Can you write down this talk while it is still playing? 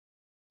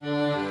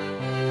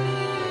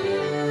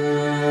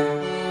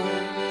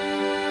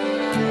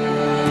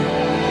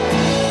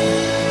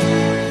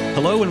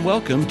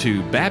welcome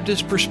to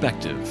Baptist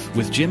Perspective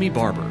with Jimmy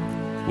Barber.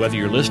 Whether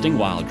you're listening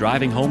while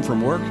driving home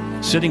from work,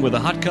 sitting with a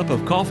hot cup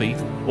of coffee,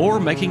 or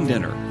making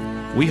dinner,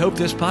 we hope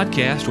this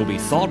podcast will be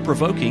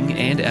thought-provoking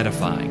and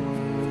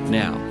edifying.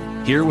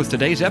 Now, here with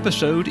today's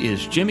episode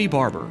is Jimmy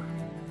Barber.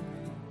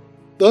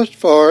 Thus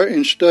far,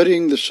 in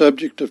studying the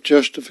subject of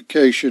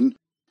justification,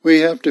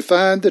 we have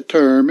defined the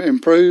term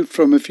and proved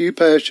from a few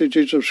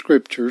passages of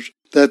Scriptures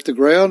that the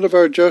ground of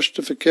our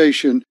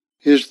justification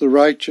is the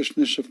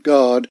righteousness of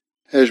God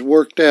as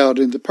worked out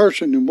in the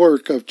person and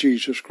work of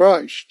Jesus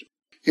Christ.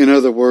 In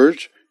other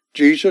words,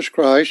 Jesus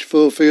Christ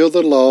fulfilled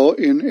the law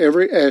in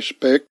every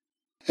aspect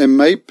and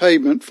made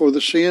payment for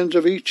the sins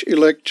of each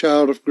elect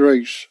child of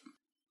grace.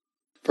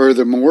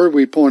 Furthermore,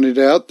 we pointed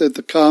out that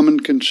the common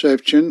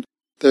conception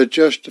that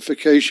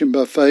justification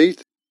by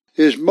faith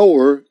is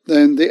more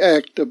than the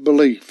act of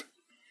belief.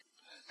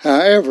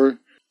 However,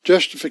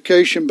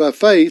 justification by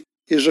faith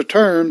is a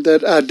term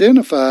that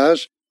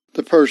identifies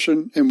the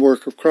person and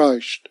work of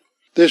Christ.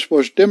 This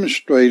was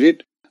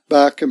demonstrated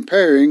by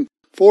comparing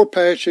four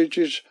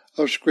passages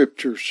of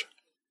Scriptures.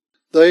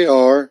 They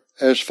are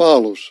as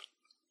follows.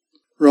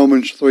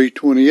 Romans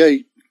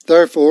 3:28.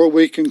 Therefore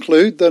we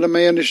conclude that a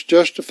man is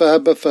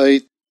justified by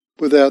faith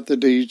without the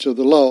deeds of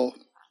the law.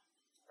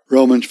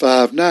 Romans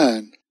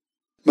 5:9.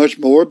 Much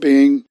more,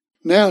 being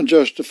now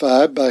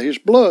justified by his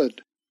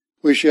blood,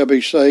 we shall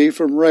be saved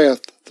from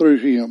wrath through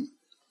him.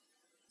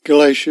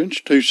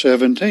 Galatians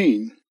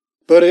 2:17.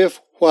 But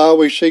if, while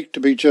we seek to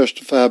be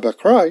justified by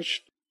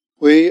Christ,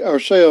 we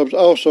ourselves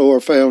also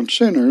are found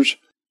sinners,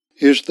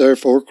 is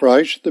therefore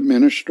Christ the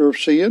minister of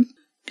sin?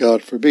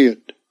 God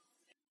forbid.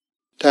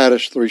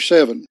 Titus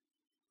 3:7.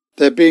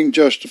 That being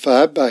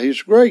justified by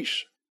his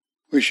grace,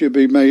 we should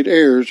be made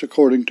heirs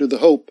according to the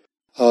hope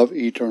of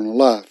eternal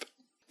life.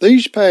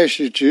 These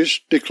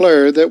passages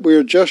declare that we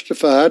are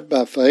justified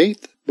by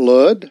faith,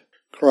 blood,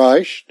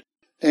 Christ,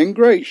 and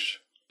grace.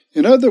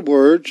 In other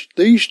words,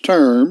 these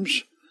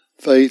terms,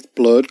 faith,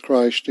 blood,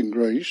 Christ, and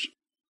grace,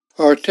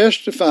 are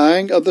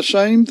testifying of the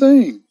same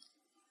thing,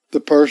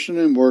 the person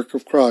and work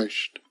of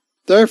Christ.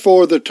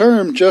 Therefore, the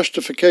term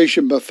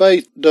justification by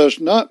faith does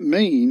not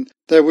mean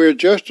that we are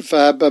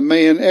justified by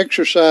man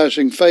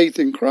exercising faith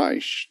in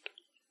Christ.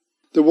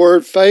 The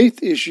word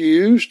faith is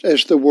used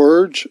as the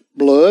words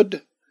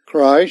blood,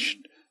 Christ,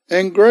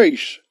 and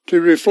grace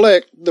to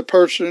reflect the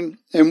person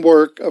and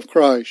work of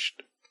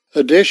Christ.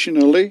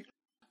 Additionally,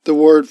 the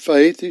word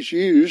faith is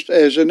used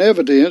as an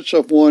evidence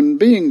of one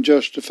being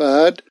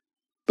justified,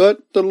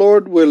 but the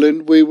Lord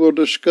willing, we will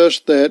discuss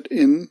that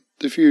in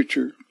the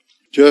future.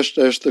 Just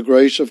as the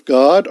grace of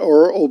God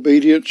or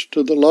obedience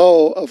to the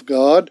law of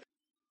God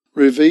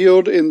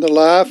revealed in the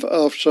life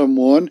of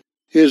someone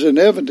is an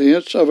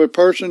evidence of a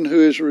person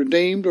who is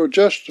redeemed or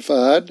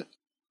justified,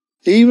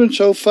 even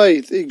so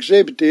faith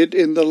exhibited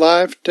in the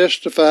life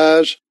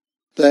testifies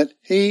that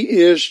he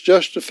is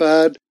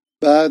justified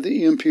by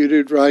the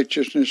imputed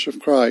righteousness of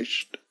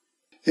Christ.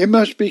 It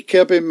must be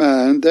kept in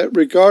mind that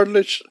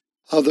regardless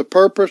of the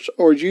purpose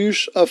or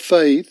use of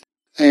faith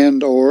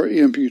and or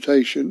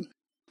imputation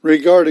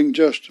regarding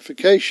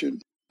justification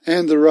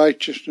and the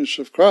righteousness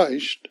of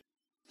Christ,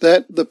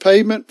 that the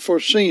payment for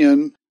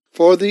sin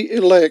for the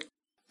elect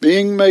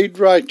being made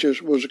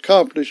righteous was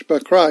accomplished by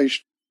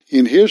Christ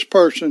in his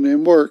person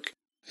and work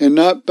and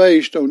not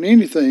based on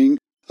anything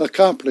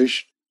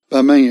accomplished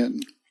by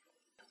man.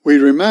 We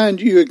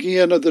remind you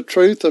again of the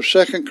truth of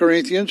 2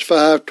 Corinthians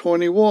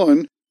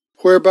 5:21,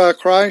 whereby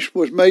Christ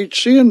was made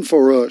sin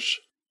for us,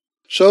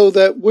 so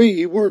that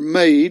we were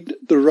made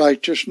the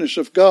righteousness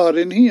of God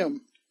in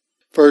him.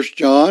 1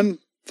 John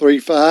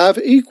 3:5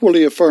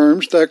 equally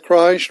affirms that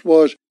Christ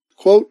was,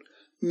 quote,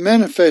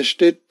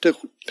 manifested to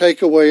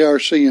take away our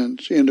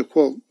sins, end of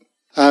quote.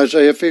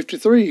 Isaiah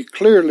 53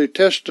 clearly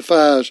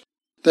testifies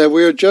that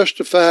we are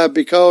justified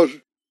because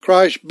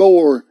Christ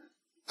bore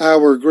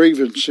our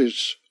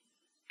grievances,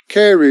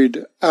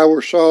 carried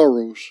our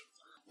sorrows,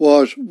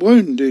 was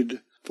wounded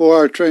for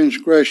our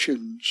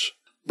transgressions,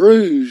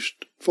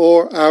 bruised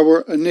for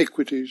our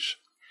iniquities,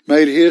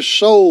 made his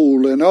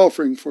soul an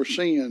offering for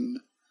sin,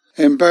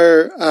 and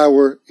bare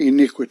our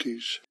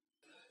iniquities.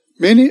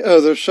 Many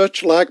other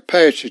such like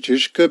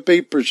passages could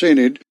be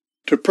presented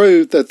to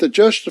prove that the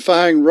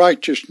justifying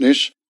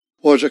righteousness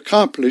was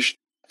accomplished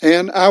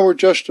and our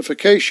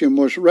justification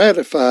was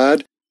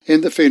ratified in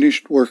the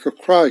finished work of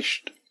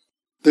Christ.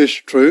 This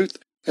truth,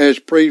 as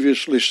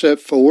previously set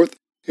forth,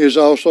 is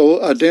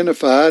also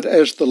identified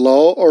as the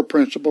law or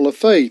principle of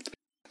faith,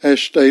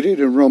 as stated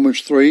in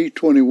Romans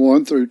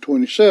 3:21 through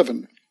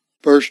 27.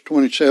 Verse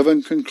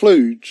 27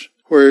 concludes,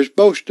 where is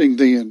boasting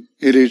then?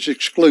 It is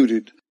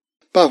excluded.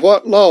 By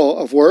what law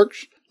of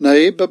works?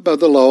 Nay, but by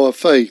the law of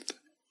faith.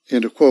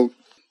 End of quote.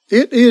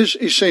 It is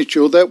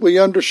essential that we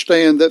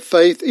understand that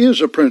faith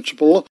is a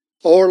principle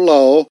or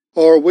law,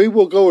 or we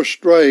will go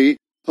astray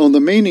on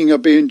the meaning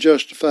of being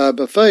justified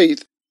by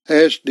faith,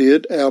 as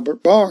did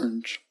Albert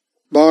Barnes.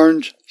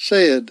 Barnes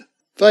said,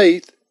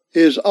 faith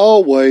is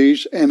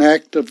always an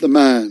act of the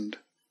mind.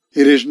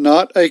 It is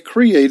not a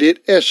created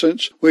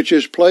essence which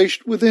is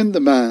placed within the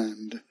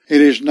mind. It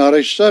is not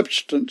a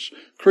substance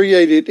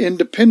created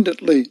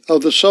independently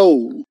of the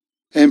soul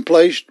and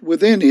placed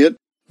within it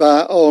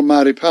by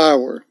almighty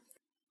power.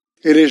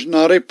 It is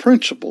not a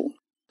principle,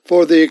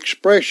 for the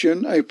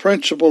expression a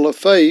principle of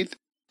faith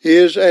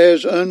is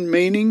as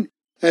unmeaning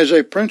as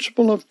a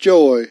principle of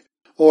joy,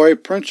 or a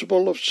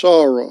principle of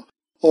sorrow,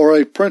 or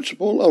a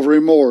principle of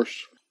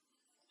remorse.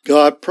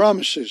 God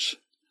promises,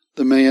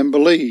 the man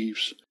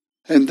believes,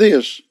 and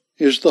this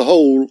is the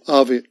whole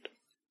of it.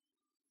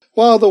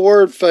 While the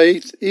word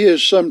faith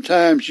is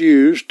sometimes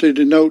used to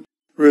denote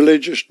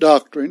religious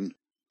doctrine,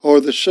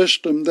 or the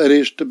system that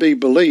is to be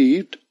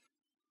believed,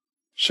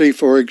 see,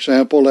 for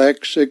example,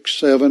 Acts 6,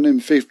 7,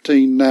 and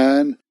 15,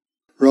 9,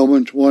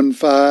 Romans 1,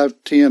 5,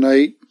 10,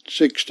 8,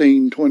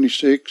 16,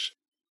 26,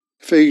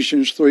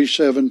 Ephesians 3,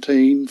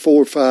 17,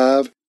 4,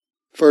 5,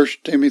 1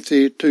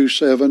 Timothy 2,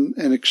 7,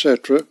 and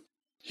etc.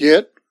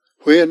 Yet,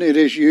 when it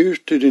is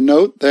used to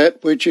denote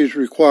that which is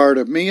required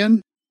of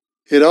men,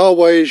 it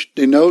always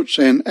denotes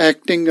an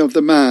acting of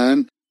the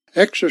mind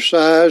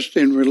exercised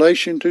in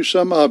relation to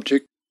some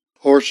object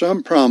or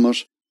some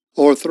promise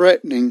or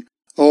threatening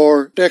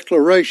or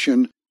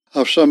declaration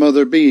of some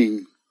other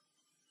being.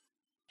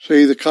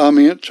 See the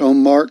comments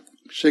on Mark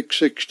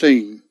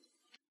 6:16.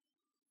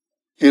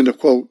 End of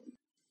quote.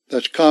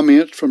 That's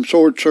comments from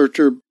Sword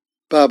Searcher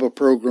Bible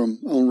Program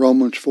on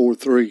Romans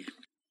 4:3.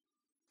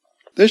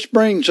 This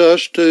brings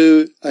us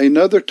to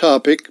another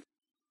topic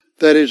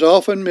that is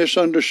often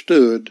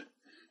misunderstood.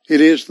 It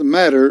is the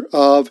matter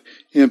of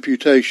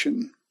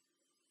imputation.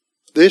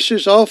 This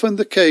is often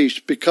the case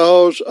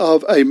because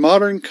of a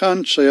modern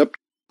concept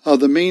of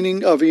the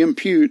meaning of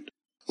impute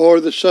or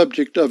the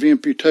subject of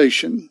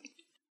imputation.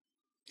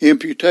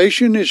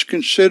 Imputation is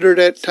considered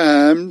at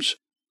times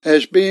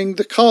as being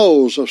the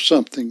cause of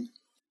something.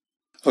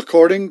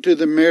 According to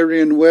the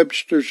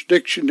Merriam-Webster's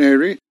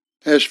dictionary,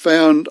 as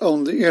found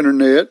on the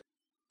Internet,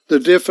 the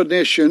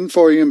definition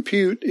for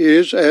impute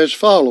is as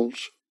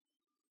follows.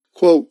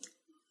 Quote,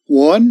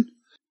 1.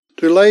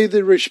 To lay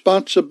the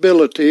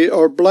responsibility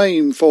or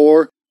blame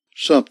for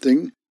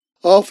something,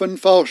 often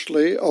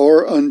falsely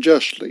or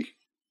unjustly.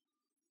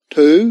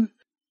 2.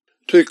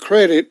 To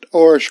credit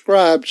or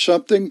ascribe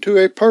something to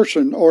a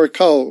person or a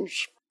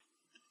cause.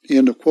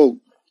 End of quote.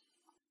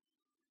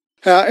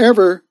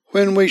 However,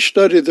 when we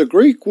study the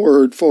Greek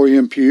word for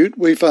impute,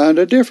 we find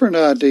a different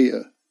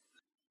idea.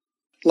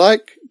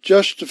 Like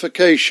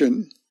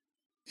justification,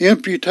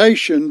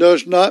 imputation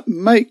does not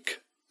make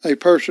a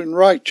person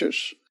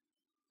righteous,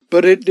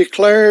 but it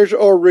declares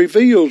or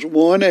reveals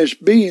one as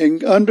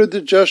being under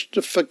the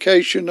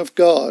justification of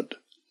God.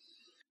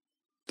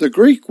 The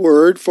Greek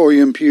word for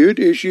impute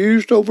is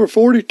used over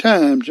 40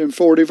 times in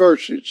 40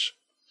 verses.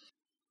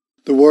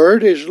 The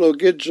word is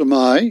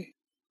logizomai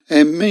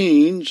and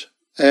means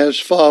as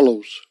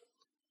follows.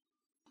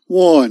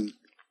 1.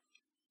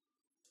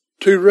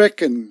 To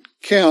reckon,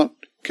 count,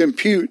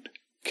 compute,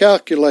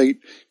 calculate,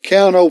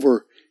 count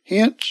over,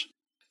 hence,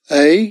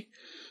 A.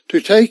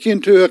 To take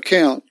into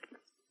account,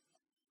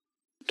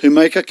 to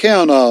make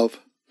account of,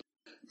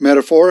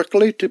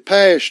 metaphorically to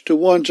pass to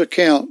one's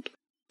account,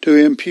 to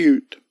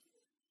impute.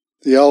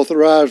 The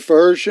Authorized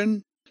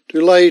Version,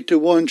 to lay to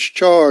one's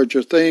charge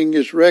a thing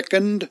is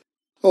reckoned,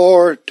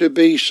 or to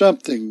be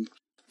something,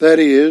 that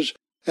is,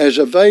 as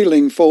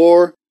availing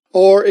for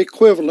or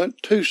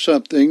equivalent to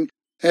something,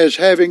 as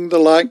having the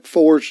like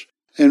force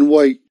and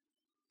weight.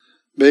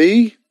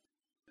 B.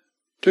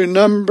 To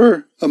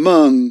number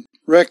among,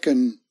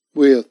 reckon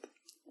with.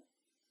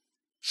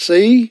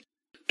 C.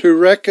 To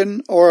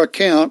reckon or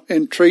account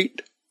and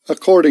treat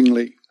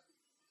accordingly.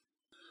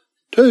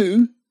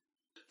 2.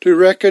 To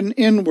reckon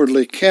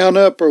inwardly, count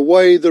up or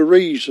weigh the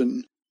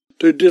reason,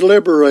 to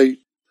deliberate,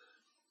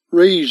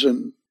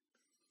 reason,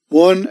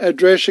 one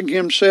addressing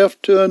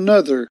himself to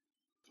another,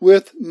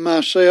 with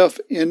myself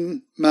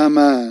in my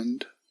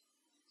mind.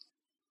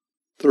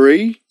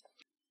 3.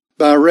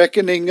 By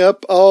reckoning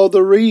up all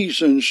the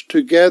reasons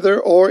to gather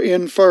or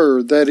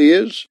infer, that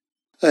is,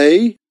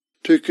 A.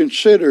 To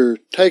consider,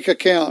 take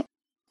account,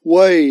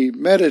 weigh,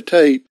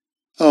 meditate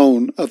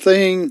on a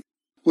thing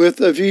with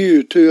a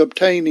view to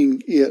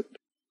obtaining it.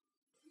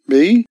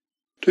 B.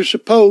 To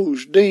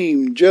suppose,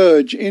 deem,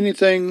 judge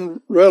anything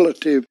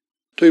relative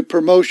to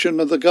promotion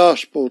of the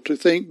gospel, to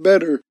think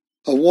better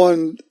of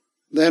one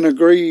than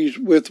agrees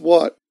with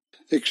what,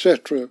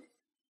 etc.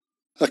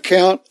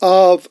 Account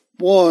of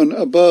one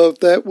above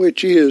that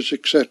which is,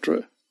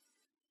 etc.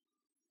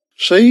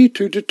 C.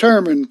 To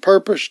determine,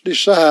 purpose,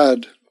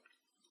 decide.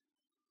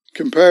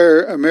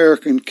 Compare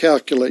American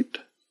calculate.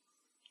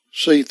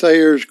 See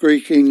Thayer's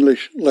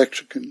Greek-English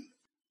lexicon.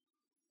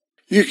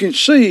 You can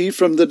see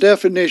from the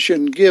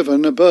definition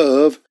given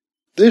above,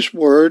 this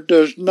word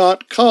does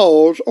not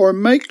cause or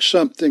make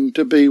something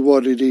to be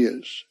what it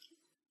is.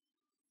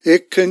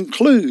 It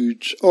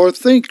concludes or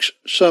thinks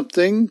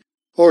something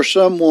or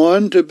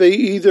someone to be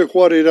either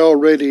what it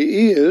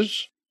already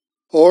is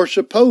or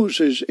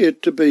supposes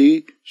it to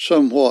be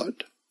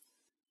somewhat.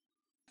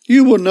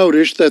 You will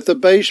notice that the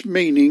base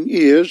meaning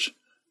is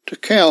to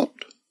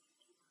count,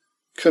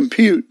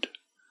 compute,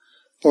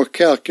 or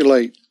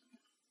calculate.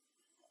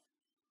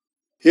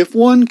 If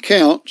one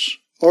counts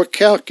or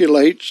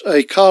calculates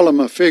a column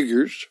of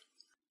figures,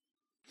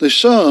 the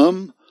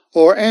sum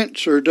or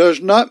answer does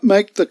not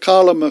make the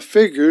column of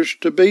figures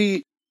to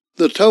be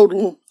the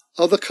total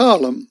of the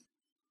column.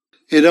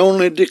 It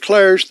only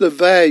declares the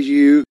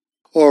value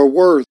or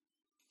worth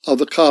of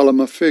the column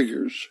of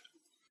figures.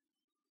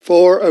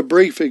 For a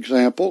brief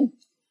example,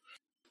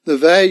 the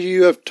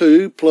value of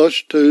 2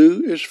 plus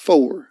 2 is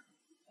 4.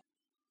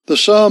 The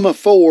sum of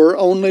 4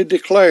 only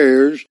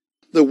declares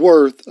the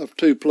worth of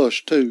 2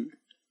 plus 2.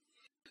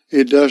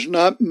 It does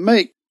not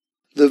make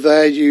the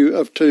value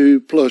of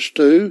 2 plus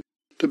 2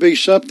 to be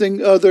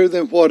something other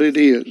than what it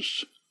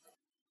is.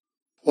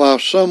 While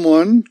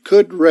someone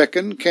could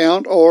reckon,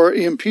 count, or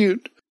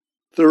impute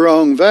the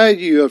wrong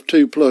value of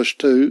 2 plus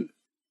 2,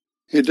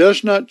 it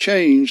does not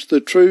change the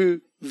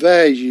true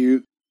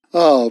value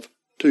of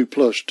 2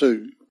 plus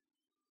 2.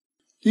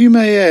 You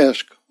may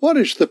ask, what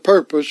is the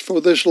purpose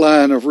for this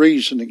line of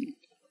reasoning?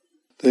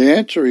 The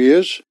answer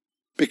is,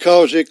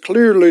 because it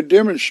clearly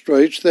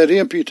demonstrates that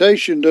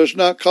imputation does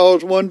not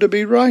cause one to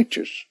be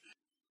righteous.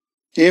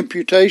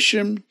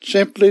 Imputation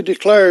simply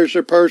declares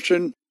a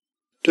person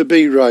to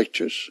be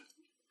righteous.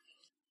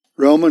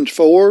 Romans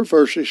 4,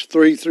 verses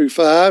 3 through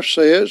 5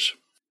 says,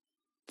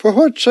 For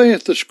what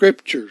saith the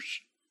Scriptures?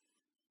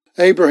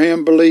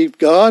 Abraham believed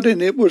God,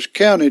 and it was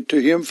counted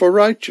to him for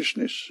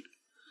righteousness.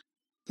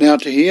 Now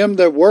to him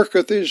that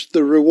worketh is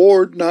the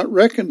reward not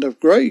reckoned of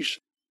grace,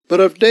 but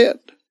of debt.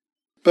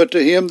 But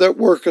to him that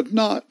worketh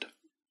not,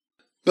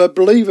 but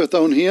believeth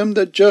on him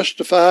that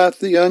justifieth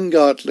the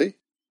ungodly,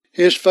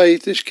 his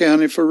faith is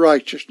counted for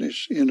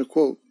righteousness. End of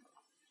quote.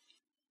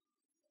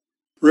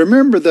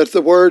 Remember that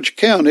the words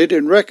counted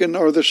and reckoned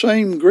are the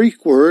same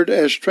Greek word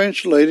as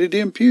translated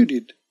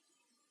imputed.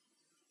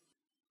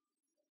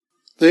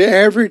 The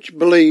average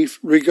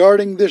belief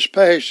regarding this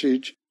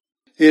passage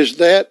is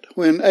that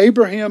when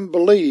Abraham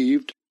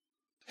believed,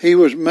 he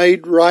was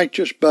made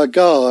righteous by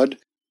God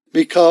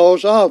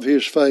because of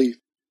his faith.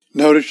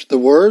 Notice the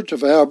words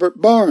of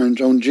Albert Barnes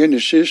on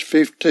Genesis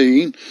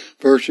 15,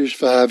 verses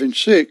 5 and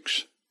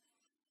 6.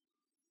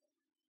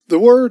 The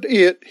word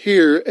 "it"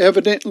 here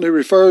evidently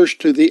refers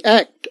to the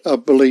act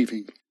of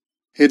believing.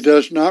 It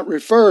does not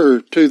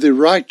refer to the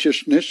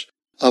righteousness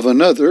of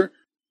another,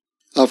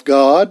 of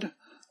God,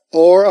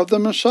 or of the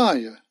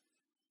Messiah.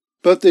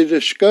 But the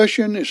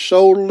discussion is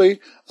solely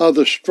of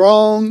the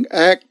strong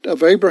act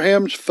of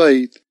Abraham's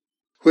faith,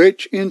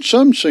 which, in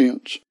some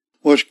sense,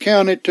 was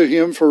counted to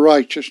him for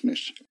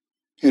righteousness.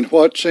 In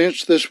what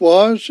sense this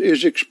was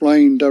is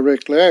explained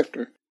directly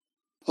after.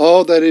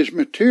 All that is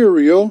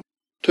material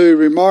to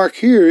remark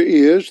here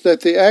is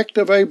that the act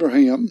of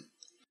Abraham,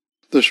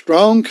 the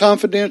strong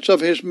confidence of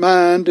his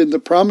mind in the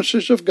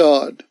promises of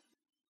God,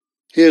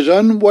 his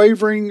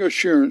unwavering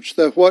assurance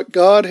that what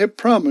God had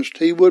promised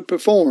he would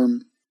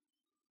perform,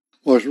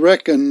 was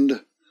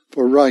reckoned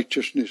for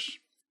righteousness.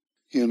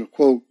 End of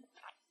quote.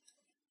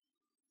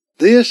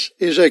 This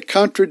is a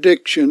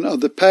contradiction of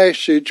the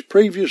passage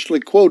previously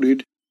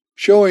quoted,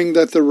 showing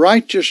that the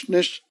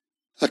righteousness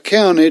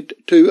accounted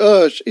to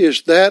us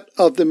is that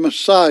of the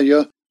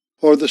Messiah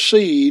or the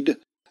seed,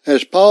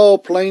 as Paul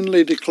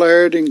plainly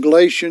declared in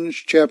Galatians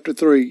chapter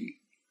 3.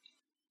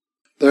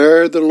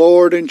 There the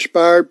Lord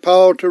inspired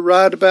Paul to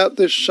write about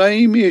this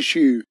same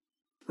issue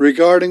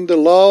regarding the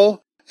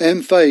law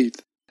and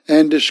faith,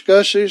 and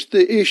discusses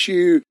the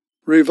issue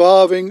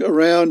revolving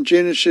around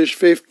Genesis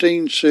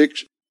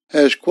 15:6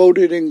 as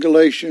quoted in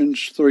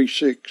Galatians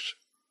 3:6.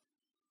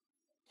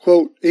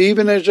 Quote,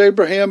 even as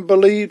Abraham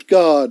believed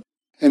God,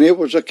 and it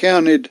was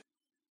accounted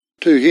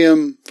to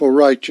him for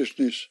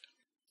righteousness.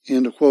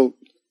 End of quote.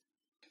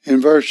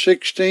 In verse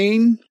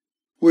 16,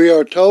 we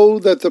are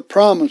told that the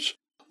promise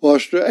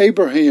was to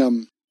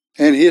Abraham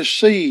and his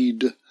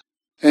seed,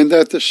 and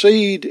that the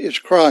seed is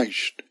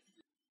Christ.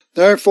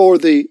 Therefore,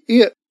 the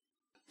 "it"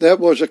 that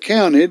was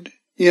accounted,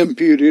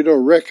 imputed,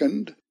 or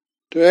reckoned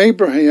to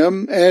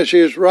Abraham as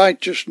his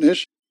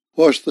righteousness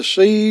was the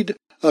seed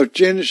of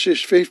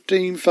Genesis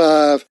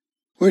 15:5,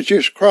 which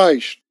is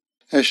Christ,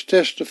 as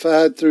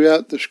testified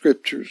throughout the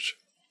Scriptures.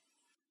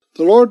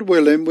 The Lord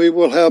willing, we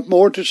will have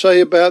more to say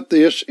about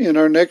this in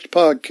our next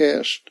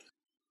podcast,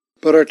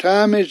 but our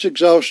time is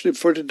exhausted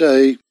for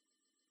today.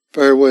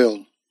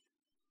 Farewell.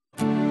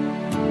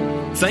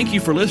 Thank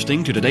you for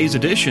listening to today's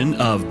edition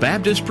of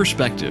Baptist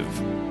Perspective.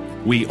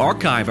 We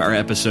archive our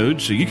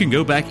episodes so you can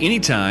go back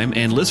anytime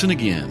and listen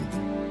again.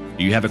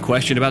 Do you have a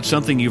question about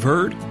something you've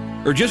heard,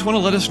 or just want to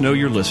let us know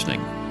you're listening?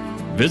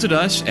 Visit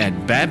us at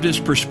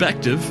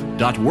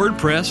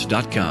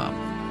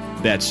baptistperspective.wordpress.com.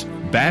 That's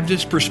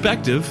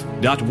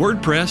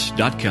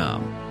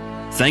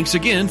baptistperspective.wordpress.com. Thanks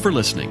again for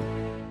listening.